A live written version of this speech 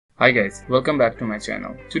Hi guys, welcome back to my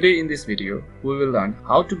channel. Today in this video, we will learn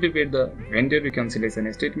how to prepare the vendor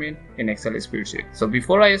reconciliation statement in Excel spreadsheet. So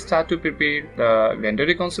before I start to prepare the vendor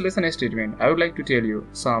reconciliation statement, I would like to tell you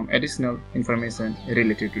some additional information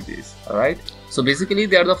related to this. Alright. So basically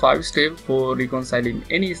there are the 5 steps for reconciling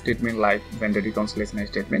any statement like vendor reconciliation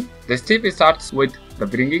statement. The step starts with the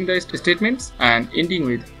bringing the statements and ending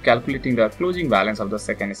with calculating the closing balance of the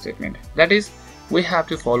second statement. That is, we have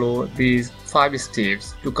to follow these 5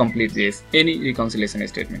 steps to complete any reconciliation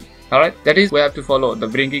statement. Alright, that is, we have to follow the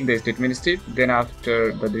bringing the statement step, then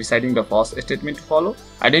after the deciding the first statement to follow,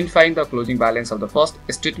 identifying the closing balance of the first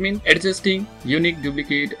statement, adjusting unique,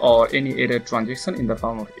 duplicate or any error transaction in the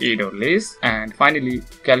form of add or less, and finally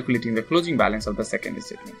calculating the closing balance of the second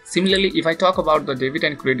statement. Similarly, if I talk about the debit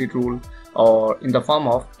and credit rule or in the form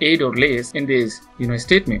of add or less in this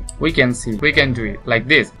statement, we can do it like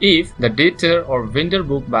this. If the debtor or vendor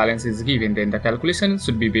book balance is given, then the calculation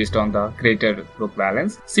should be based on the creditor book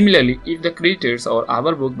balance. Similarly, if the creditors or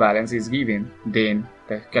our book balance is given, then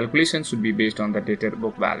the calculation should be based on the debtor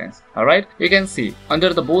book balance. Alright, you can see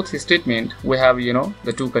under the both statement we have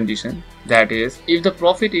the 2 conditions. That is, if the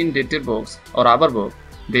profit in debtor books or our book,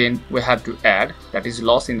 then we have to add, that is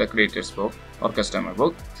loss in the creditor's book or customer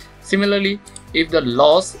book. Similarly, if the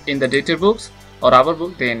loss in the debtor books or our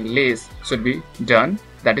book, then less should be done,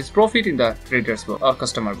 that is profit in the creditor's book or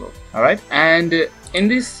customer book. Alright, and in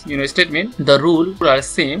this statement the rules are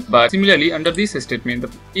same, but similarly under this statement,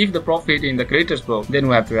 if the profit in the creditor's book, then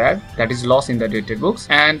we have to add, that is loss in the debtor books,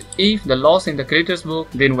 and if the loss in the creditor's book,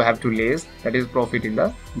 then we have to less, that is profit in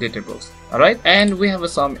the debtor books. Alright, and we have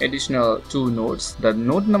some additional 2 notes. The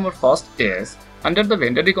note number first is, under the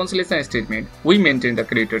vendor reconciliation statement, we maintain the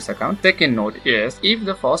creditor's account. Second note is, if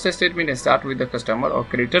the first statement starts with the customer or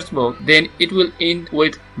creditor's book, then it will end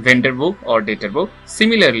with vendor book or debtor book.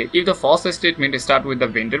 Similarly, if the first statement starts with the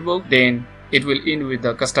vendor book, then it will end with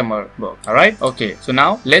the customer book. Alright, okay, so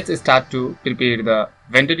now let's start to prepare the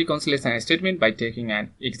vendor reconciliation statement by taking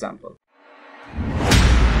an example.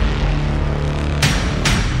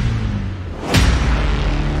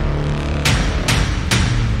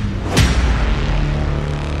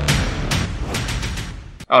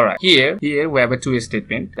 Alright, here we have a 2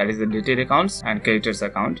 statement, that is the debtor accounts and creditors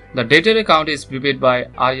account. The debtor account is prepared by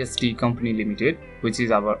RST Company Limited, which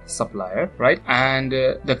is our supplier, right? And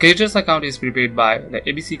the creditors account is prepared by the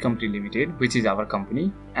ABC Company Limited, which is our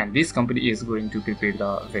company, and this company is going to prepare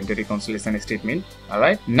the vendor reconciliation statement.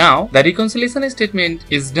 Alright, now the reconciliation statement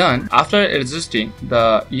is done after adjusting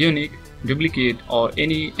the unique, duplicate or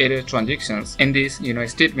any error transactions in this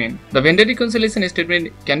statement. The vendor reconciliation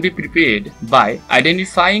statement can be prepared by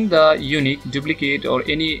identifying the unique, duplicate or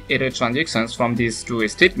any error transactions from these 2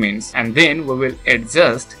 statements, and then we will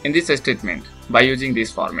adjust in this statement by using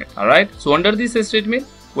this format. Alright, so under this statement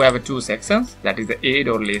we have 2 sections, that is the add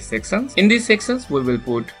or less sections. In these sections we will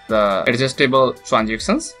put the adjustable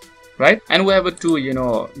transactions, right? And we have a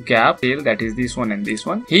 2 gap sale, that is this one and this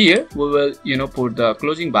one. Here we will put the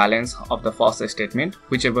closing balance of the first statement,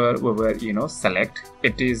 whichever we will select.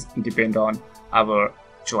 It is depend on our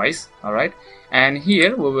choice. Alright, and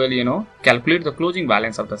here we will calculate the closing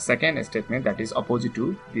balance of the second statement, that is opposite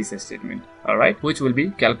to this statement. Alright, which will be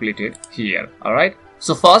calculated here. Alright,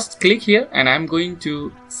 so first click here and I'm going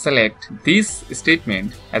to select this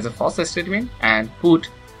statement as a first statement and put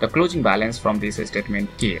the closing balance from this statement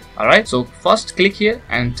here. Alright, so first click here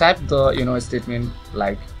and type the statement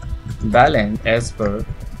like balance as per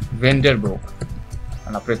vendor book,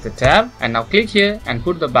 and now press the tab and now click here and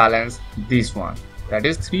put the balance, this one, that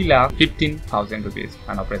is 3,15,000 rupees,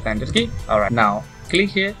 and now press the enter key. Alright, now click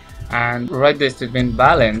here and write the statement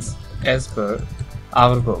balance as per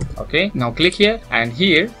our book. Okay, now click here and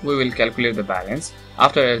here we will calculate the balance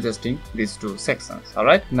after adjusting these 2 sections.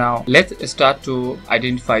 Alright, now let's start to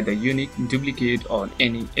identify the unique, duplicate or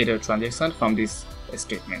any error transaction from these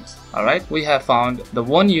statements. Alright, we have found the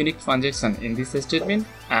 1 unique transaction in this statement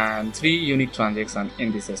and 3 unique transactions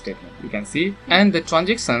in this statement, you can see, and the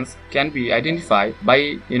transactions can be identified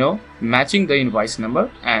by matching the invoice number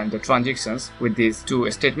and the transactions with these 2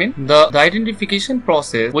 statements. The identification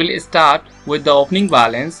process will start with the opening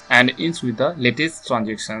balance and ends with the latest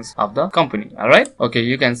transactions of the company. Alright, okay,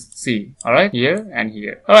 you can see, alright, here and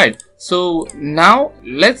here. Alright, so now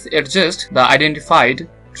let's adjust the identified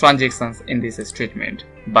transactions in this statement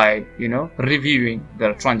by reviewing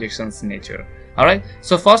the transactions nature. All right,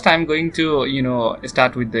 so first I'm going to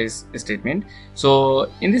start with this statement. So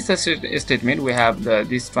in this statement we have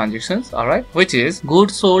these transactions, all right, which is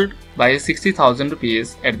goods sold by 60,000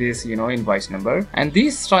 rupees at this invoice number, and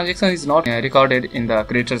this transaction is not recorded in the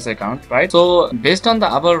creditor's account, right? So based on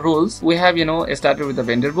our rules, we have started with the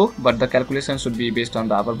vendor book, but the calculation should be based on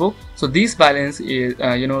the our book. So this balance is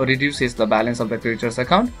reduces the balance of the creditor's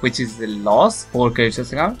account, which is the loss for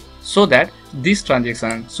creditor's account, so that this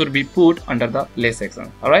transaction should be put under the less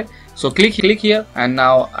section. All right, so click here, and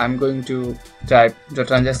now I'm going to type the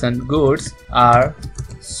transaction goods are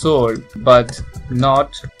sold but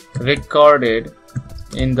not recorded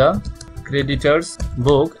in the creditor's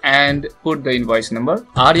book, and put the invoice number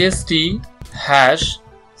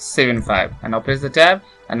RST#75, and now press the tab,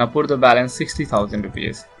 and now put the balance 60,000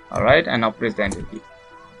 rupees. All right, and now press the enter key.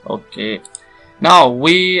 Okay, now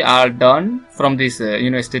we are done from this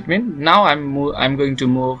statement. Now I'm going to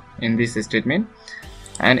move in this statement,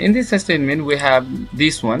 and in this statement we have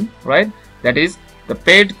this one, right? That is the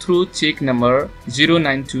paid through check number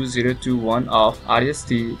 092021 of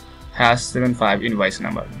RST#75 invoice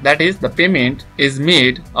number. That is the payment is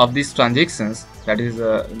made of these transactions, that is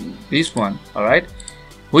this one, all right,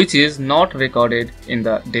 which is not recorded in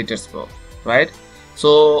the debtor's book, right?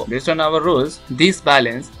 So based on our rules, this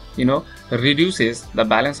balance reduces the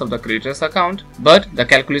balance of the creditor's account, but the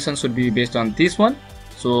calculation should be based on this one.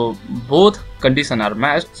 So both conditions are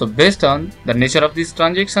matched. So based on the nature of these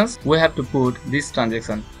transactions, we have to put this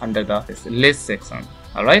transaction under the less section.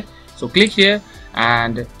 All right, so click here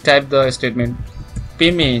and type the statement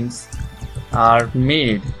payments are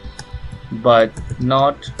made but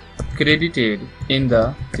not credited in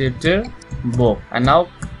the debtor book, and now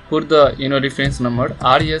put the reference number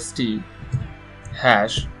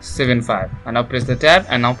RST#75, and now press the tab,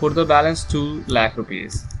 and now put the balance 2 lakh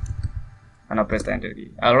rupees, and now press the enter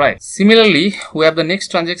key. All right, similarly we have the next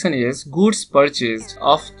transaction is goods purchased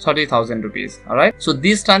of 30,000 rupees. All right, so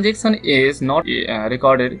this transaction is not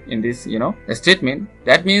recorded in this statement.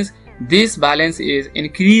 That means this balance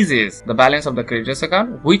increases the balance of the creditor's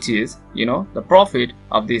account, which is the profit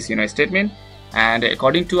of this statement, and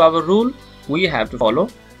according to our rule we have to follow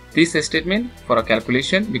this statement for a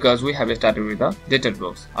calculation, because we have started with the debtor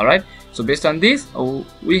books. All right, so based on this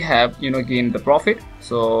we have gained the profit,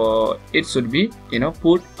 so it should be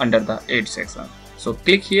put under the 8 section. So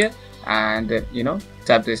click here and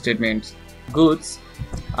type the statement goods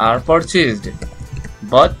are purchased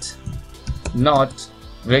but not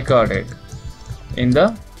recorded in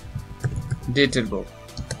the debtor book,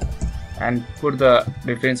 and put the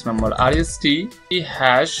reference number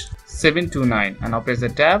RST#729, and now press the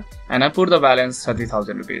tab, and I put the balance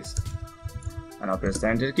 30,000 rupees, and now press the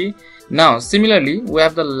enter key. Now similarly we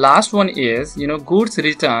have the last one is goods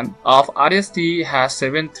return of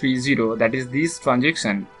RST#730, that is this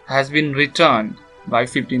transaction has been returned by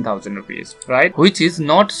 15,000 rupees, right, which is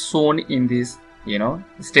not shown in this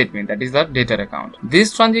statement, that is the debtor account.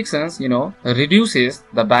 These transactions reduces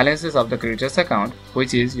the balances of the creditor's account,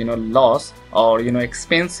 which is loss or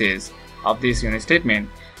expenses of this statement,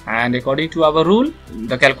 and according to our rule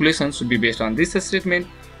the calculation should be based on this statement,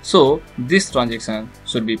 so this transaction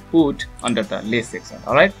should be put under the less section.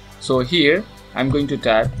 All right, so here I'm going to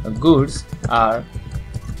type goods are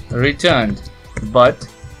returned but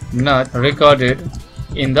not recorded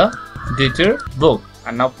in the debtor book,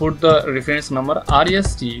 and now put the reference number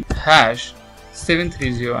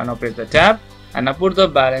RST#730, and now press the tab, and now put the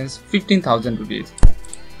balance 15,000 rupees,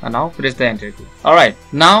 and now press the enter key. All right,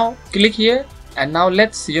 now click here, and now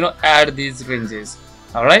let's add these ranges.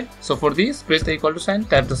 All right, so for this press the equal to sign,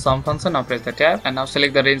 type the sum function, now press the tab, and now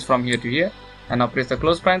select the range from here to here, and now press the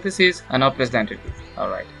close parenthesis, and now press the enter key. All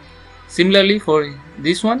right, similarly for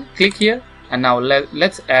this one, click here, and now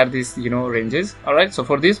let's add these ranges. All right, so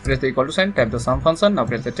for this press the equal to sign, type the sum function, now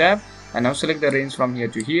press the tab, and now select the range from here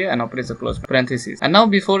to here, and now press the close parenthesis, and now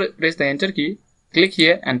before press the enter key, click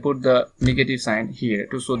here and put the negative sign here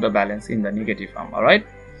to show the balance in the negative form. All right,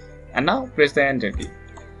 and now press the enter key.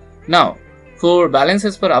 Now for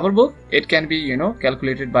balances per our book, it can be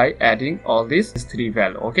calculated by adding all these 3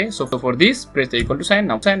 values. Okay, so for this press the equal to sign,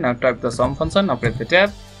 now type the sum function, now press the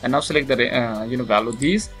tab, and now select the value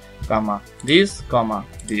these comma this comma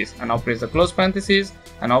this, and now press the close parenthesis,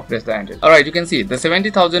 and now press the enter. All right, you can see the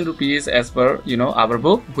 70,000 rupees as per our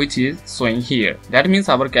book, which is showing here. That means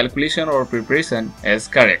our calculation or preparation is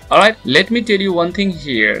correct. All right, let me tell you one thing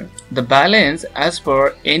here. The balance as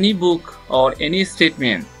per any book or any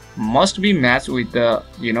statement must be matched with the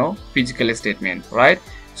physical statement, right?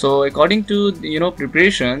 So according to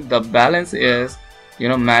preparation, the balance is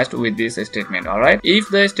matched with this statement. All right, if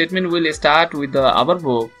the statement will start with the our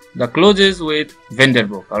book the closes with vendor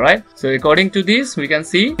book. Alright, so according to this we can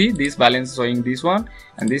see this balance showing this one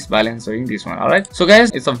and this balance showing this one. Alright, so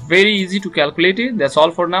guys, it's a very easy to calculate it. That's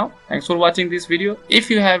all for now. Thanks for watching this video. If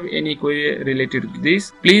you have any query related to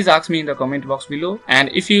this, please ask me in the comment box below, and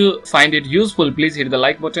if you find it useful, please hit the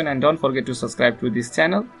like button and don't forget to subscribe to this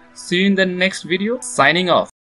channel. See you in the next video. Signing off.